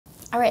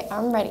All right,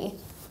 I'm ready.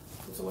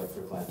 What's it like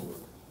for a client to work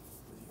with you?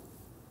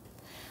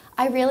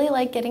 I really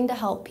like getting to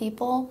help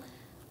people.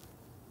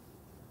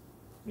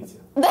 Me too.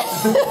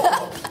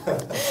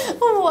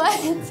 What?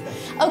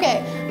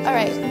 Okay, all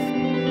right.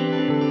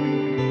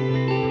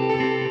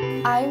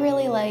 I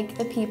really like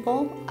the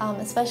people,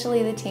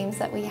 especially the teams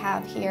that we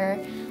have here.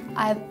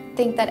 I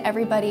think that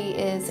everybody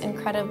is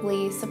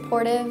incredibly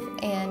supportive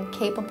and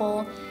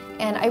capable,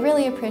 and I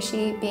really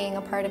appreciate being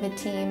a part of a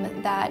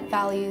team that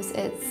values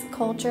its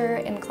culture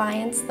and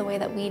clients the way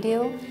that we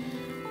do.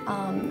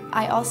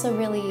 I also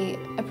really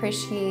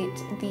appreciate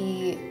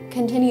the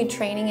continued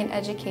training and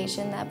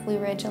education that Blue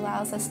Ridge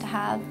allows us to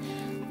have.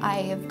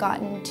 I have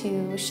gotten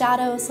to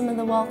shadow some of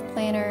the wealth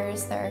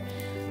planners. They're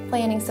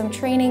planning some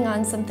training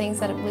on some things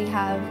that we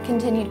have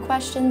continued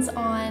questions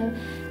on,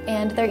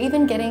 and they're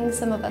even getting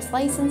some of us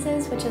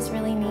licenses, which is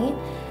really neat.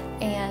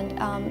 And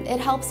it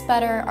helps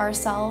better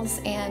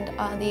ourselves and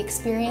the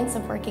experience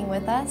of working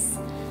with us.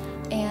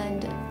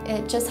 And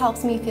it just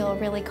helps me feel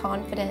really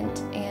confident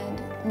and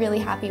really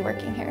happy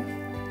working here.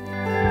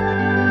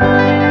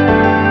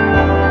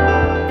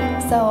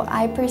 So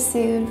I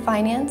pursued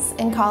finance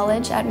in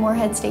college at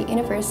Morehead State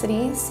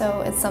University,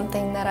 so it's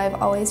something that I've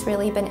always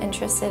really been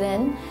interested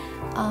in.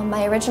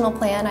 My original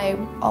plan, I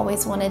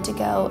always wanted to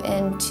go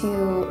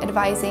into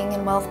advising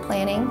and wealth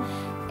planning,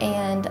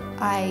 and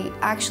I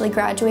actually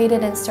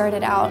graduated and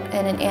started out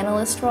in an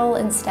analyst role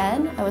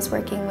instead. I was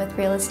working with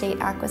real estate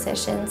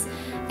acquisitions,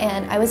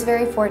 and I was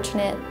very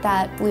fortunate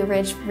that Blue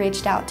Ridge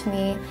reached out to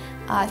me.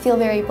 I feel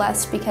very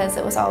blessed because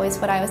it was always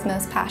what I was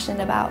most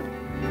passionate about.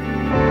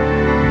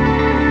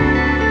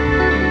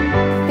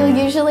 You'll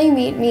usually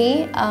meet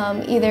me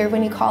either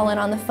when you call in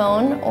on the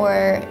phone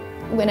or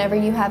whenever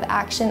you have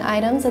action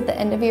items at the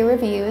end of your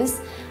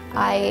reviews.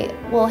 I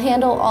will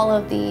handle all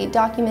of the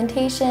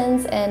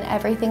documentations and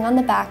everything on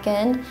the back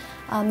end.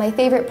 My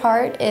favorite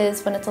part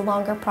is when it's a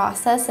longer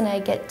process and I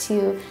get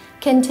to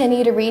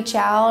continue to reach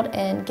out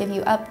and give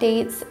you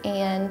updates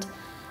and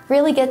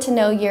really get to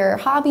know your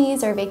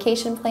hobbies or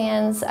vacation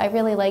plans. I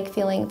really like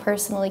feeling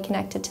personally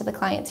connected to the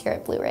clients here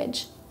at Blue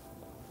Ridge.